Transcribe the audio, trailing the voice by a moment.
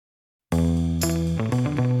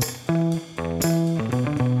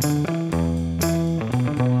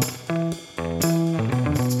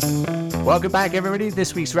Welcome back, everybody.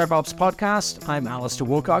 This week's RevOps podcast. I'm Alistair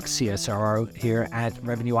Wilcox, CSRO here at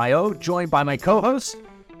Revenue.io, joined by my co-host,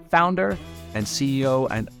 founder and CEO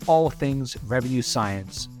and all things revenue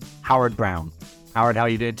science, Howard Brown. Howard, how are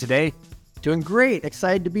you doing today? Doing great.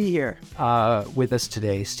 Excited to be here. With us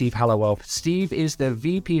today, Steve Hallowell. Steve is the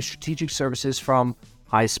VP of Strategic Services from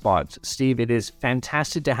Highspot. Steve, it is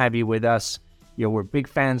fantastic to have you with us. We're big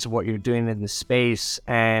fans of what you're doing in the space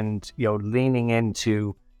and, leaning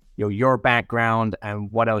into your background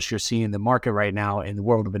and what else you're seeing in the market right now in the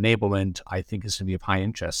world of enablement, I think is going to be of high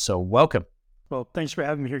interest. So welcome. Well, thanks for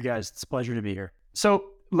having me here, guys. It's a pleasure to be here. So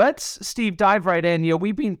let's, Steve, dive right in.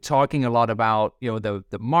 We've been talking a lot about, the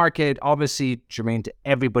market. Obviously, germane to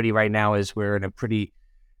everybody right now is we're in a pretty,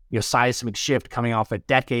 seismic shift coming off a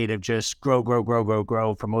decade of just grow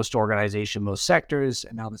for most organizations, most sectors.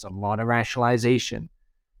 And now there's a lot of rationalization.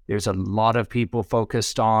 There's a lot of people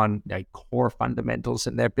focused on core fundamentals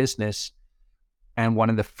in their business. And one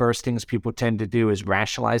of the first things people tend to do is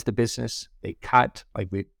rationalize the business. They cut.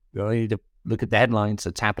 We really need to look at the headlines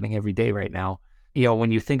that's happening every day right now.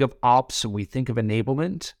 When you think of ops and we think of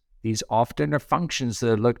enablement, these often are functions that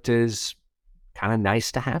are looked as kind of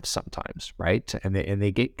nice to have sometimes, right? And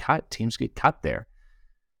they get cut. Teams get cut there.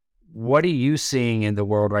 What are you seeing in the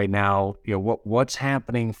world right now? What's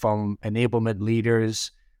happening from enablement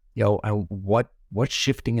leaders? And what's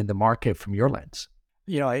shifting in the market from your lens?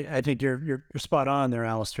 I think you're spot on there,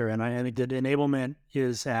 Alistair. And I think that enablement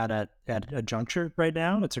is at a juncture right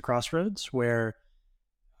now. It's a crossroads where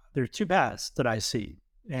there are two paths that I see,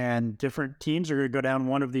 and different teams are going to go down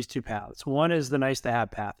one of these two paths. One is the nice to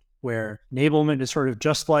have path, where enablement is sort of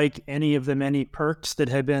just like any of the many perks that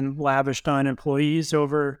have been lavished on employees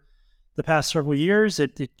over the past several years.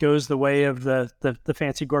 It goes the way of the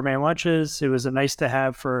fancy gourmet lunches. It was a nice to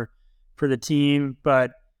have for the team,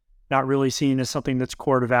 but not really seen as something that's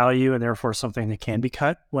core to value and therefore something that can be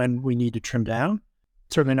cut when we need to trim down.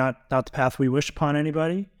 Certainly not the path we wish upon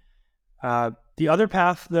anybody. The other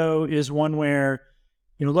path, though, is one where,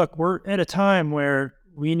 look, we're at a time where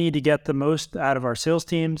we need to get the most out of our sales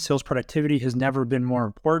team. Sales productivity has never been more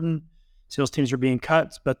important. Sales teams are being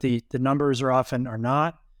cut, but the numbers are often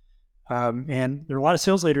not. And there are a lot of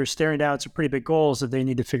sales leaders staring down at some pretty big goals that they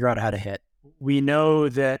need to figure out how to hit. We know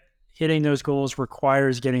that hitting those goals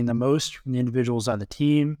requires getting the most from the individuals on the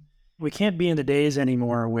team. We can't be in the days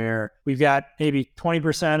anymore where we've got maybe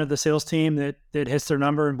 20% of the sales team that hits their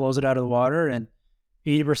number and blows it out of the water, and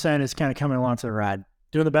 80% is kind of coming along for the ride,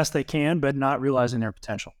 doing the best they can, but not realizing their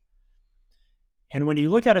potential. And when you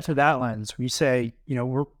look at it through that lens, we say,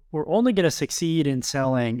 we're only going to succeed in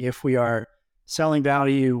selling if we are selling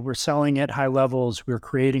value, we're selling at high levels, we're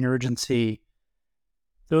creating urgency.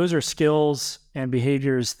 Those are skills and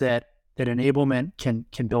behaviors that enablement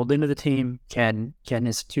can build into the team, can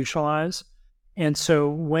institutionalize. And so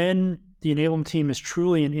when the enablement team is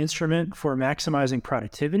truly an instrument for maximizing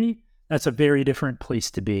productivity, that's a very different place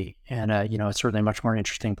to be. And, it's certainly a much more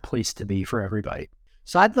interesting place to be for everybody.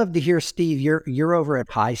 So I'd love to hear, Steve, you're over at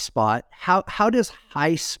Highspot. How does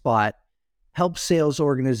Highspot help sales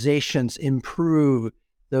organizations improve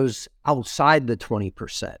those outside the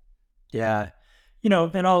 20%? Yeah.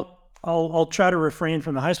 And I'll try to refrain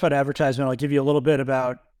from the Highspot advertisement. I'll give you a little bit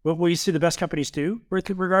about what we see the best companies do with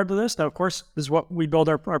regard to this. Now, of course, this is what we build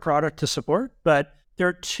our product to support, but there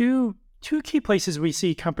are two key places we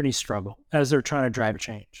see companies struggle as they're trying to drive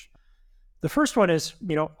change. The first one is,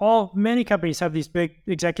 many companies have these big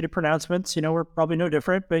executive pronouncements. We're probably no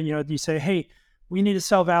different, but you say, hey, we need to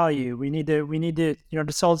sell value. We need to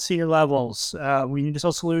to sell at senior levels. We need to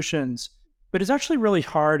sell solutions. But it's actually really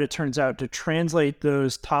hard, it turns out, to translate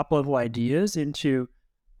those top level ideas into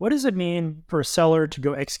what does it mean for a seller to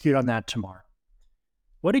go execute on that tomorrow?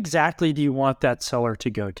 What exactly do you want that seller to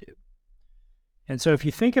go do? And so if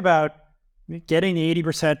you think about getting the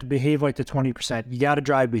 80% to behave like the 20%, you got to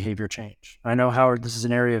drive behavior change. I know, Howard, this is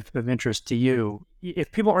an area of interest to you.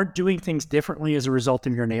 If people aren't doing things differently as a result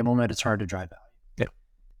of your enablement, it's hard to drive value.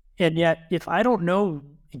 Yeah. And yet, if I don't know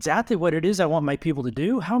exactly what it is I want my people to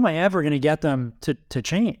do, how am I ever going to get them to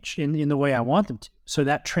change in the way I want them to? So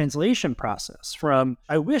that translation process from,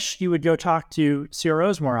 I wish you would go talk to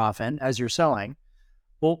CROs more often as you're selling.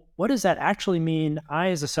 Well, what does that actually mean I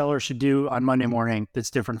as a seller should do on Monday morning that's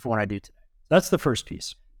different from what I do today? That's the first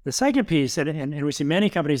piece. The second piece, and we see many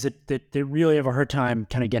companies that really have a hard time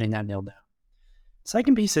kind of getting that nailed down.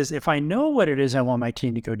 Second piece is, if I know what it is I want my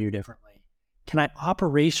team to go do differently, can I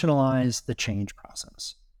operationalize the change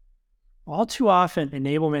process? All too often,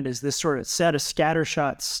 enablement is this sort of set of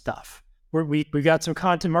scattershot stuff where we got some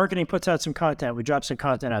content, marketing puts out some content, we drop some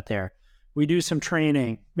content out there. We do some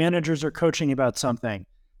training, managers are coaching about something.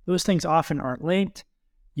 those things often aren't linked.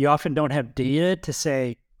 You often don't have data to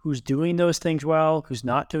say who's doing those things well, who's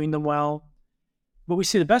not doing them well. What we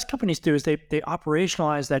see the best companies do is they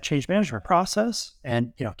operationalize that change management process.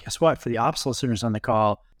 And, guess what? For the ops listeners on the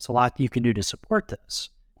call, it's a lot you can do to support this,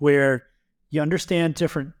 where you understand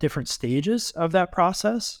different stages of that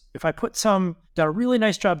process. If I done a really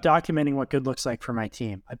nice job documenting what good looks like for my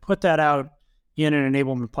team, I put that out in an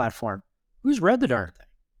enablement platform. Who's read the darn thing?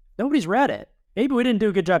 Nobody's read it. Maybe we didn't do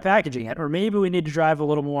a good job packaging it, or maybe we need to drive a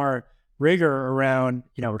little more rigor around,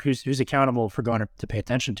 who's accountable for going to pay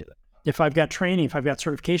attention to it. If I've got training, if I've got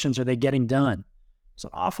certifications, are they getting done? There's an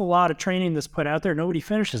awful lot of training that's put out there. Nobody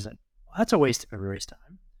finishes it. Well, that's a waste of everybody's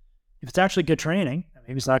time. If it's actually good training,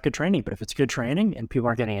 maybe it's not good training, but if it's good training and people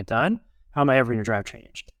aren't getting it done, how am I ever going to drive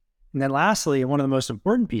change? And then lastly, one of the most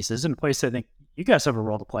important pieces, and a place I think you guys have a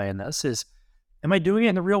role to play in this, is, am I doing it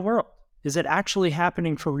in the real world? Is it actually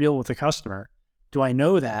happening for real with the customer? Do I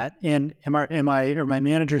know that? And are my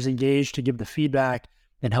managers engaged to give the feedback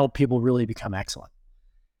and help people really become excellent?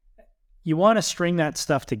 You want to string that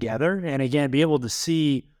stuff together and, again, be able to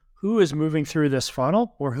see who is moving through this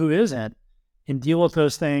funnel or who isn't, and deal with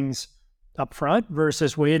those things up front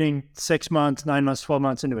versus waiting 6 months, 9 months, 12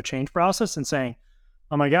 months into a change process and saying,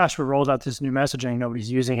 oh my gosh, we rolled out this new messaging,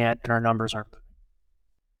 nobody's using it, and our numbers aren't moving.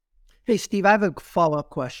 Hey, Steve, I have a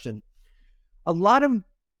follow-up question. A lot of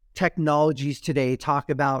technologies today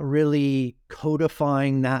talk about really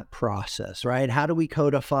codifying that process, right? How do we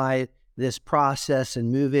codify this process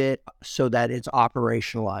and move it so that it's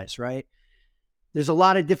operationalized, right? There's a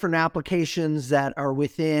lot of different applications that are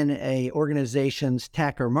within a organization's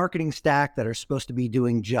tech or marketing stack that are supposed to be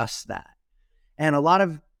doing just that. And a lot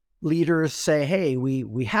of leaders say, hey,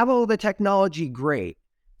 we have all the technology, great.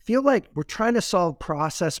 Feel like we're trying to solve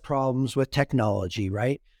process problems with technology,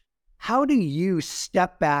 right? How do you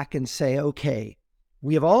step back and say, okay,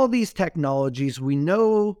 we have all these technologies. We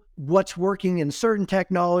know what's working in certain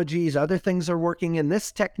technologies. Other things are working in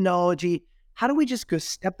this technology. How do we just go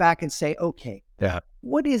step back and say, okay,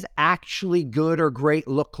 what is actually good or great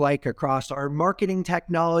look like across our marketing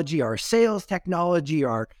technology, our sales technology,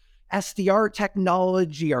 our SDR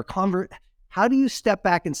technology, our how do you step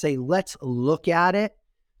back and say, let's look at it?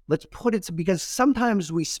 Let's put it, because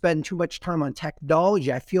sometimes we spend too much time on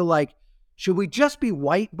technology. I feel like, should we just be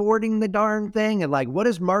whiteboarding the darn thing? And what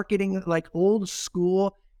is marketing like old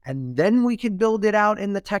school? And then we can build it out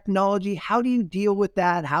in the technology. How do you deal with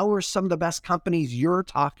that? How are some of the best companies you're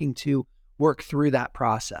talking to work through that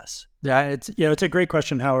process? Yeah, it's a great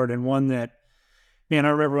question, Howard, and one that, man, I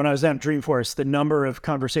remember when I was down at Dreamforce, the number of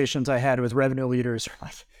conversations I had with revenue leaders,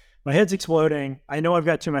 my head's exploding. I know I've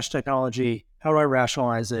got too much technology. How do I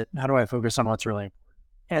rationalize it? How do I focus on what's really important?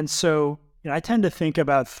 And so, I tend to think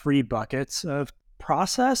about 3 buckets of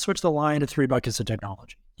process, which align to 3 buckets of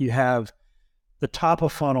technology. You have the top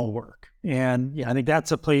of funnel work. And I think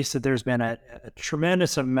that's a place that there's been a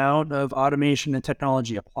tremendous amount of automation and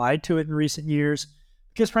technology applied to it in recent years,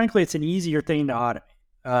 because frankly, it's an easier thing to automate,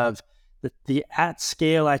 of the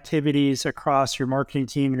at-scale activities across your marketing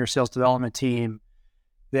team and your sales development team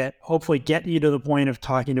that hopefully get you to the point of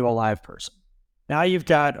talking to a live person. Now you've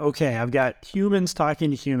got, okay, I've got humans talking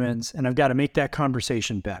to humans, and I've got to make that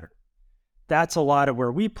conversation better. That's a lot of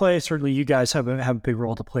where we play. Certainly you guys have a big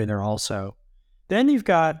role to play there also. Then you've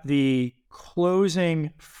got the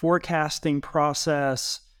closing forecasting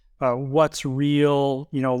process, what's real,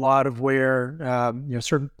 a lot of where,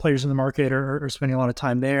 certain players in the market are spending a lot of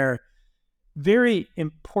time there. Very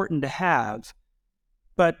important to have,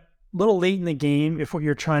 but a little late in the game if what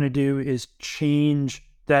you're trying to do is change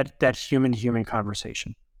that human-to-human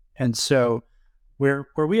conversation. And so where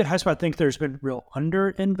we at HighSpot think there's been real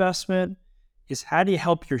underinvestment is, how do you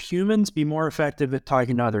help your humans be more effective at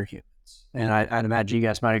talking to other humans? And I'd imagine you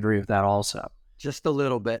guys might agree with that also. Just a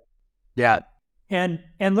little bit. Yeah. And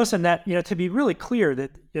listen, that, to be really clear,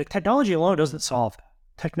 that technology alone doesn't solve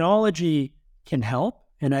that. Technology can help.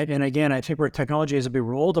 And again, I think where technology has a big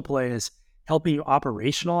role to play is helping you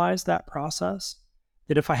operationalize that process.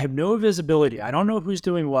 That if I have no visibility, I don't know who's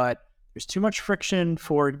doing what, there's too much friction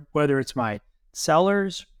for whether it's my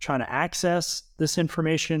sellers trying to access this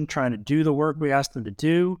information, trying to do the work we asked them to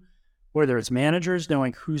do, whether it's managers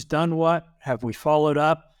knowing who's done what, have we followed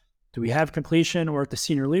up, do we have completion, or at the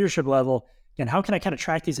senior leadership level, and how can I kind of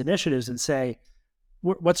track these initiatives and say,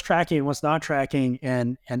 what's tracking and what's not tracking,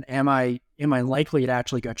 and am I likely to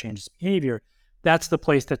actually go change this behavior? That's the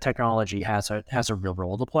place that technology has a real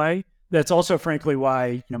role to play. That's also, frankly,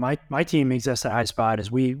 why my team exists at HighSpot,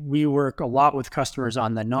 is we work a lot with customers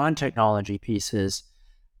on the non-technology pieces.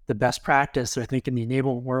 The best practice, I think, in the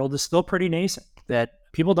enablement world is still pretty nascent.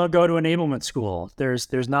 that people don't go to enablement school.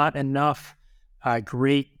 There's not enough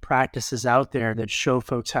great practices out there that show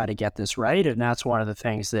folks how to get this right. And that's one of the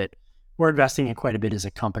things that we're investing in quite a bit as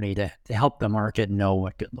a company to help the market know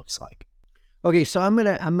what good looks like. Okay, so I'm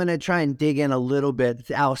gonna try and dig in a little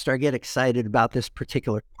bit. Alistair, I get excited about this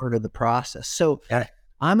particular part of the process. So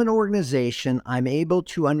I'm an organization. I'm able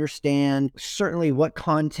to understand certainly what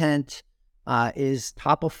content is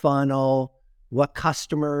top of funnel, what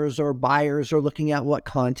customers or buyers are looking at, what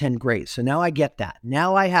content. Great. So now I get that.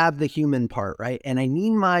 Now I have the human part, right? And I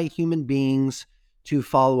need my human beings to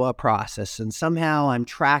follow a process. And somehow I'm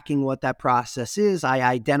tracking what that process is. I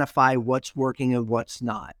identify what's working and what's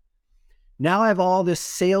not. Now I have all this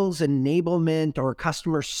sales enablement or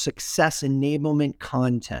customer success enablement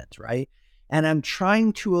content, right? And I'm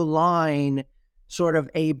trying to align sort of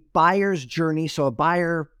a buyer's journey. So a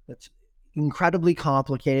buyer that's incredibly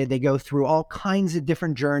complicated. They go through all kinds of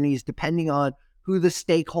different journeys depending on who the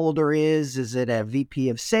stakeholder is. Is it a VP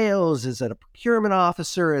of sales? Is it a procurement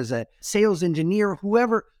officer? Is it a sales engineer?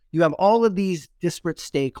 Whoever, you have all of these disparate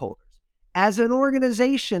stakeholders. As an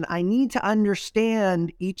organization, I need to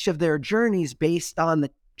understand each of their journeys based on the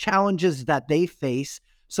challenges that they face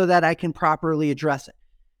so that I can properly address it.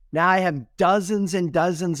 Now I have dozens and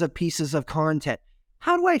dozens of pieces of content.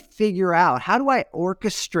 How do I figure out, how do I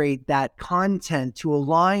orchestrate that content to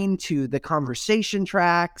align to the conversation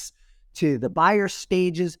tracks, to the buyer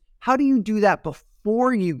stages? How do you do that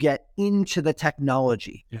before you get into the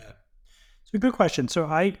technology? Yeah, it's a good question. So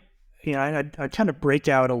I kind of break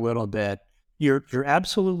out a little bit. You're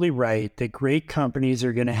absolutely right that great companies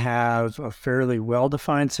are going to have a fairly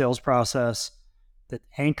well-defined sales process that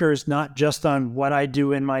anchors not just on what I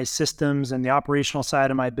do in my systems and the operational side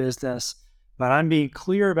of my business, but I'm being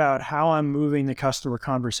clear about how I'm moving the customer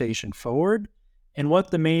conversation forward and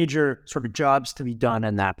what the major sort of jobs to be done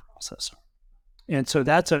in that process are. And so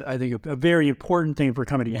that's, I think, a very important thing for a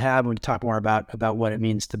company to have when we talk more about what it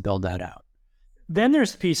means to build that out. Then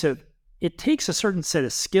there's the piece of, it takes a certain set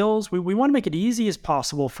of skills. We want to make it easy as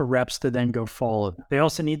possible for reps to then go follow. They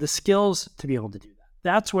also need the skills to be able to do that.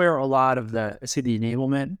 That's where a lot of the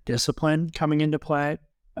enablement discipline coming into play.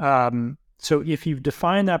 So if you've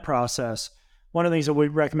defined that process, one of the things that we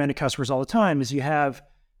recommend to customers all the time is you have,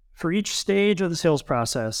 for each stage of the sales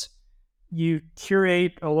process, you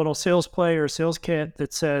curate a little sales play or sales kit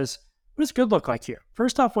that says, what does good look like here?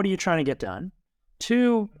 First off, what are you trying to get done?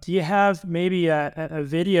 2, do you have maybe a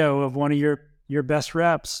video of one of your best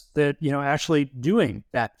reps that, actually doing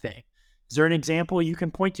that thing? Is there an example you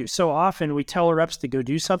can point to? So often we tell our reps to go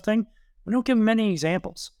do something. We don't give them many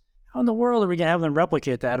examples. How in the world are we going to have them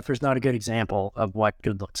replicate that if there's not a good example of what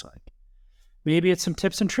good looks like? Maybe it's some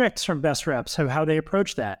tips and tricks from best reps of how they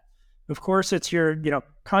approach that. Of course, it's your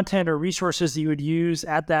content or resources that you would use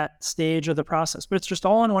at that stage of the process, but it's just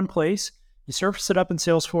all in one place. You surface it up in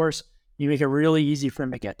Salesforce. You make it really easy for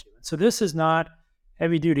them to get to. So this is not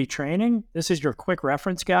heavy duty training. This is your quick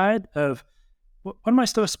reference guide of what am I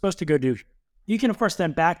still supposed to go do? You can, of course,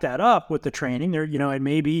 then back that up with the training. There, it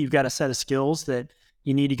may be you've got a set of skills that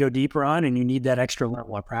you need to go deeper on and you need that extra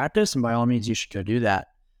level of practice. And by all means, you should go do that.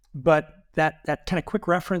 But that kind of quick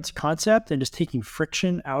reference concept and just taking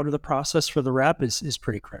friction out of the process for the rep is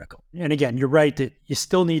pretty critical. And again, you're right that you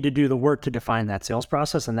still need to do the work to define that sales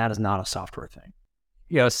process, and that is not a software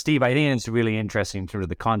thing. Steve, I think it's really interesting through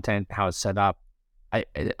the content, how it's set up.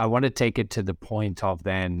 I want to take it to the point of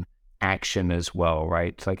then action as well,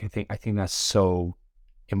 right? It's like I think that's so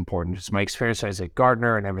important. It's my experience as a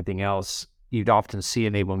Gartner and everything else. You'd often see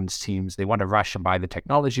enablement teams, they want to rush and buy the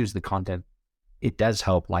technologies, the content. It does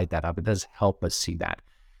help light that up. It does help us see that.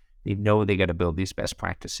 They know they got to build these best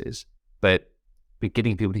practices, but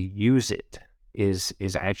getting people to use it is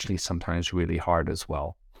actually sometimes really hard as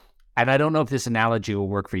well. And I don't know if this analogy will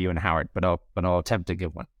work for you and Howard, but I'll attempt to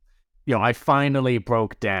give one. I finally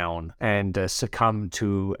broke down and succumbed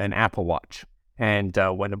to an Apple Watch and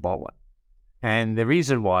went and bought one. And the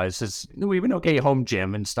reason is we have an okay home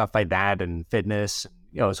gym and stuff like that and fitness.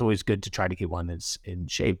 It's always good to try to keep one that's in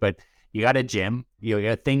shape, but you got a gym, you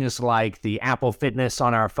got things like the Apple Fitness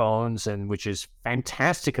on our phones, and which is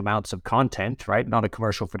fantastic amounts of content, right? Not a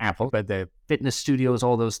commercial for Apple, but the fitness studios,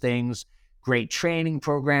 all those things, great training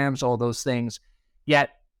programs, all those things. Yet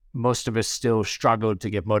most of us still struggle to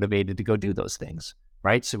get motivated to go do those things,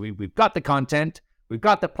 right? So we've got the content, we've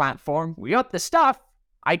got the platform, we got the stuff.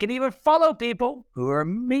 I can even follow people who are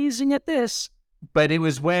amazing at this. But it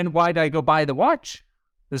was why did I go buy the watch?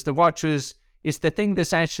 Because the watch it's the thing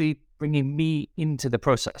that's actually bringing me into the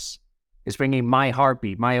process. It's bringing my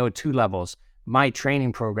heartbeat, my O2 levels, my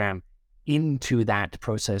training program into that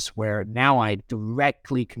process where now I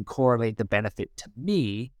directly can correlate the benefit to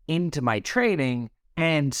me into my training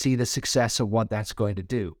and see the success of what that's going to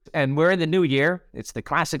do. And we're in the new year. It's the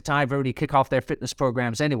classic time for everybody to kick off their fitness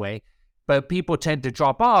programs anyway, but people tend to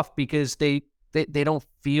drop off because they don't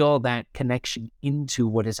feel that connection into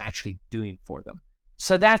what it's actually doing for them.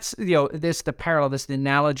 So that's, this the parallel, this the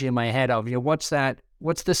analogy in my head of, what's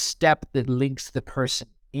the step that links the person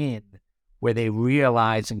in where they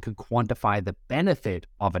realize and can quantify the benefit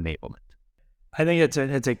of enablement? I think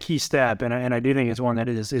it's a key step, and I do think it's one that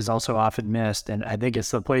is also often missed. And I think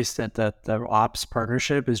it's the place that the ops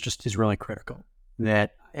partnership is really critical.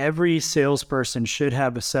 That every salesperson should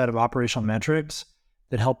have a set of operational metrics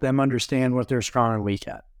that help them understand what they're strong and weak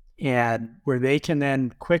at, and where they can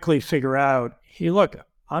then quickly figure out, hey, look,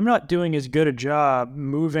 I'm not doing as good a job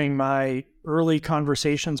moving my early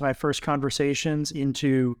conversations, my first conversations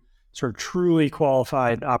into sort of truly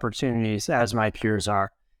qualified opportunities as my peers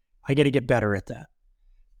are. I got to get better at that.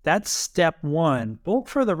 That's step one, both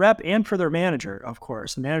for the rep and for their manager, of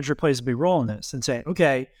course. The manager plays a big role in this and say,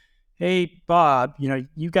 okay, hey, Bob,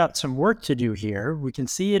 you got some work to do here. We can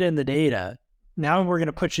see it in the data. Now we're going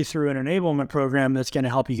to put you through an enablement program that's going to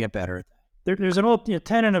help you get better at that. There's an old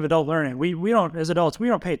tenet of adult learning. We don't, as adults, we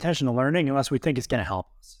don't pay attention to learning unless we think it's going to help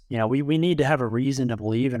us. We need to have a reason to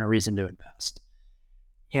believe and a reason to invest.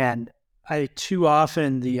 And too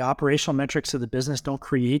often the operational metrics of the business don't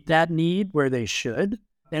create that need where they should.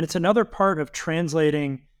 And it's another part of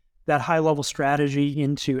translating that high-level strategy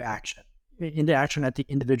into action at the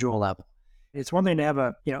individual level. It's one thing to have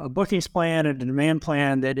a bookings plan and a demand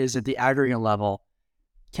plan that is at the aggregate level.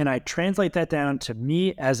 Can I translate that down to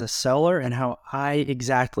me as a seller and how I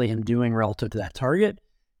exactly am doing relative to that target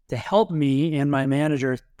to help me and my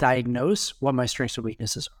manager diagnose what my strengths and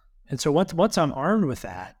weaknesses are? And so once I'm armed with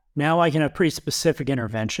that, now I can have pretty specific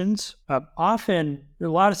interventions. Often, there are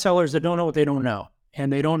a lot of sellers that don't know what they don't know,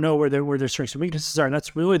 and they don't know where their strengths and weaknesses are. And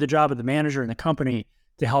that's really the job of the manager and the company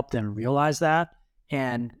to help them realize that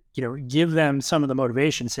and give them some of the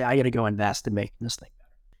motivation to say, I got to go invest in making this thing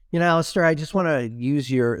better. Alistair, I just want to use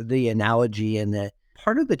the analogy, and that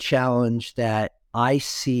part of the challenge that I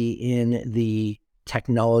see in the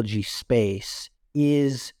technology space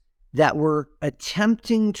is that we're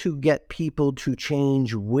attempting to get people to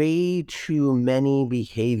change way too many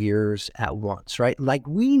behaviors at once, right? Like,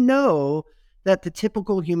 we know that the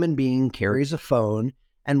typical human being carries a phone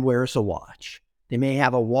and wears a watch. They may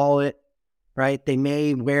have a wallet, right? They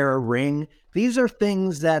may wear a ring. These are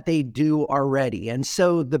things that they do already. And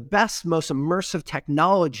so the best, most immersive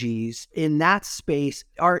technologies in that space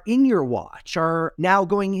are in your watch, are now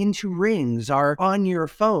going into rings, are on your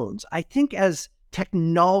phones. I think as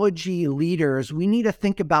technology leaders, we need to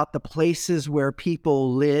think about the places where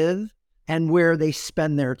people live and where they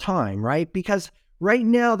spend their time, right? Because right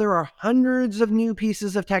now there are hundreds of new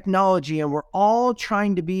pieces of technology, and we're all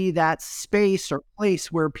trying to be that space or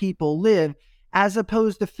place where people live, as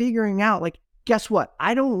opposed to figuring out, like, guess what?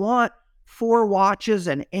 I don't want 4 watches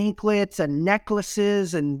and anklets and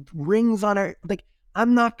necklaces and rings on it. Like,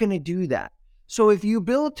 I'm not going to do that. So if you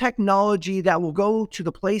build technology that will go to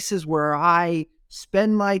the places where I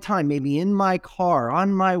spend my time, maybe in my car,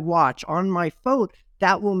 on my watch, on my phone,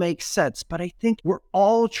 that will make sense. But I think we're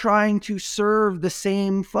all trying to serve the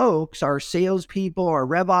same folks, our salespeople, our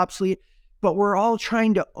RevOps lead, but we're all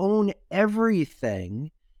trying to own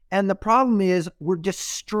everything. And the problem is we're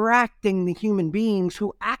distracting the human beings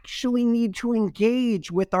who actually need to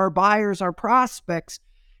engage with our buyers, our prospects,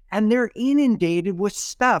 and they're inundated with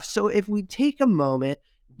stuff. So if we take a moment,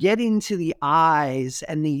 get into the eyes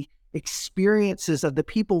and the experiences of the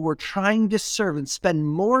people we're trying to serve and spend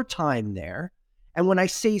more time there. And when I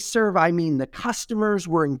say serve, I mean the customers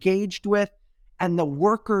we're engaged with and the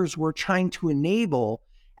workers we're trying to enable,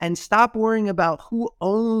 and stop worrying about who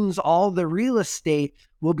owns all the real estate.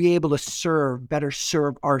 We'll be able to better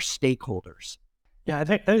serve our stakeholders. Yeah, I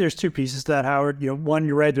think there's 2 pieces to that, Howard. One,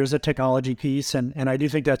 you're right, there's a technology piece. And I do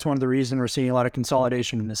think that's one of the reasons we're seeing a lot of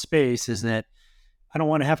consolidation in this space is that I don't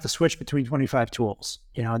want to have to switch between 25 tools,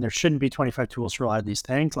 and there shouldn't be 25 tools for a lot of these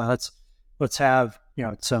things. Let's have,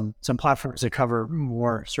 some platforms that cover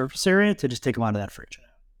more surface area to just take a lot of that friction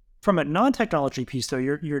out. From a non-technology piece, though,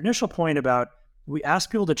 your initial point about we ask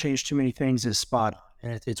people to change too many things is spot on.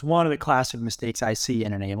 And it's one of the classic mistakes I see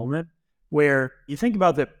in enablement, where you think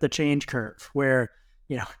about the change curve, where,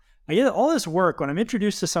 I get all this work when I'm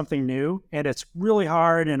introduced to something new and it's really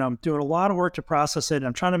hard and I'm doing a lot of work to process it and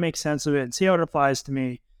I'm trying to make sense of it and see how it applies to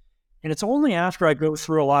me. And it's only after I go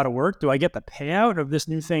through a lot of work do I get the payout of this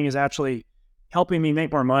new thing is actually helping me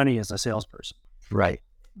make more money as a salesperson. Right.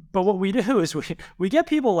 But what we do is we get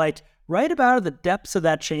people like right about at the depths of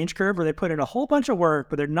that change curve where they put in a whole bunch of work,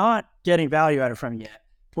 but they're not getting value out of it from yet.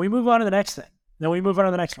 We move on to the next thing. Then we move on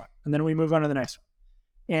to the next one. And then we move on to the next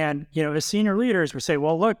one. And, as senior leaders, we say,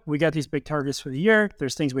 well, look, we got these big targets for the year.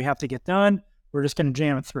 There's things we have to get done. We're just going to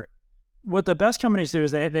jam it through. What the best companies do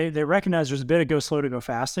is they recognize there's a bit of go slow to go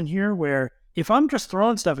fast in here, where if I'm just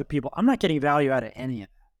throwing stuff at people, I'm not getting value out of any of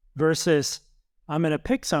that. Versus I'm going to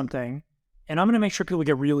pick something and I'm going to make sure people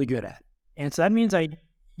get really good at it. And so that means it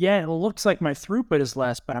looks like my throughput is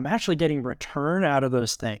less, but I'm actually getting return out of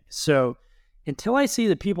those things. So until I see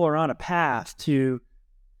that people are on a path to,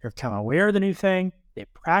 they're kind of aware of the new thing, they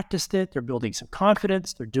practiced it, they're building some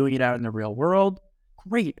confidence, they're doing it out in the real world.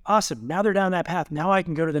 Great, awesome. Now they're down that path. Now I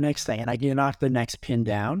can go to the next thing and I can knock the next pin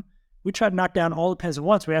down. We try to knock down all the pins at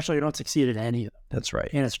once. We actually don't succeed at any of them. That's right.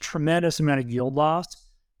 And it's a tremendous amount of yield loss,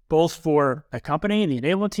 both for the company, the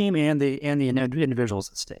enablement team, and the individuals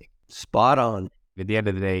at stake. Spot on. At the end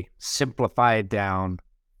of the day, simplify it down,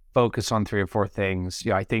 focus on 3 or 4 things.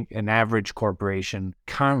 I think an average corporation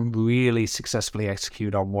can't really successfully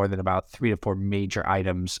execute on more than about 3 to 4 major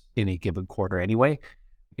items in a given quarter anyway.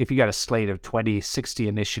 If you got a slate of 20, 60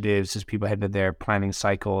 initiatives as people head into their planning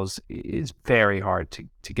cycles, it's very hard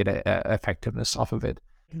to get effectiveness off of it.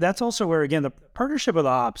 That's also where, again, the partnership with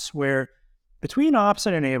ops, where between ops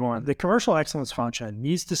and enablement, the commercial excellence function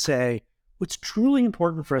needs to say what's truly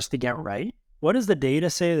important for us to get right. What does the data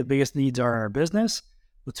say the biggest needs are in our business?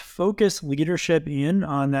 Let's focus leadership in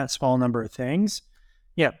on that small number of things.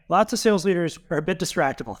 Yeah, lots of sales leaders are a bit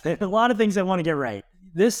distractible. They have a lot of things they want to get right.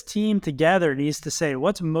 This team together needs to say,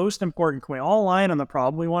 what's most important? Can we all align on the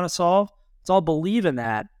problem we want to solve? Let's all believe in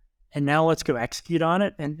that. And now let's go execute on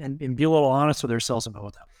it and be a little honest with ourselves about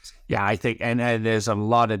what that was. Yeah, I think, and there's a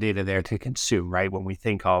lot of data there to consume, right? When we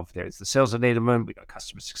think of, there's the sales enablement, we got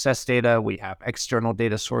customer success data, we have external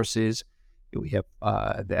data sources, we have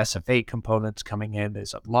the SFA components coming in.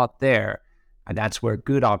 There's a lot there. And that's where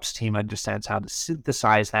good ops team understands how to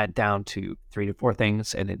synthesize that down to 3 to 4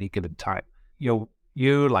 things at any given time.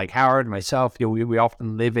 You, like Howard, myself, we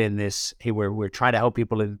often live in this, hey, we're trying to help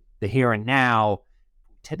people in the here and now.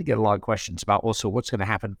 We tend to get a lot of questions about also what's going to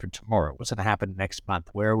happen for tomorrow, what's going to happen next month,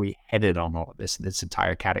 where are we headed on all of this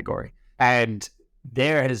entire category. And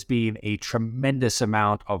there has been a tremendous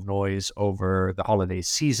amount of noise over the holiday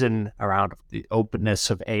season around the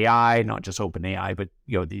openness of AI, not just open AI, but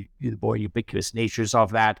the more ubiquitous natures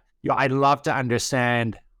of that. I'd love to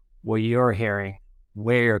understand what you're hearing,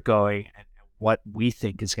 where you're going, and what we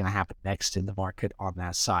think is going to happen next in the market on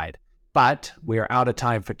that side. But we're out of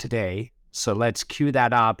time for today, so let's cue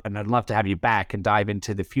that up, and I'd love to have you back and dive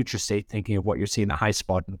into the future state, thinking of what you're seeing at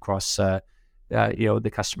HighSpot and across the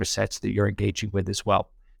customer sets that you're engaging with as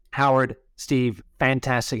well. Howard, Steve,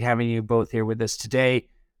 fantastic having you both here with us today.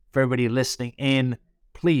 For everybody listening in,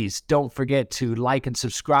 please don't forget to like and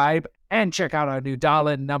subscribe and check out our new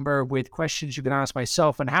dial-in number with questions you can ask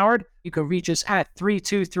myself and Howard. You can reach us at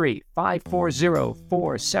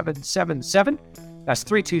 323-540-4777. That's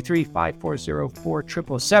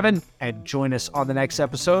 323-540-4777. And join us on the next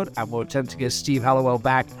episode, and we'll attempt to get Steve Hallowell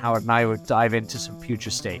back. Howard and I will dive into some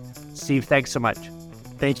future state. Steve, thanks so much.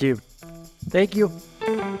 Thank you. Thank you.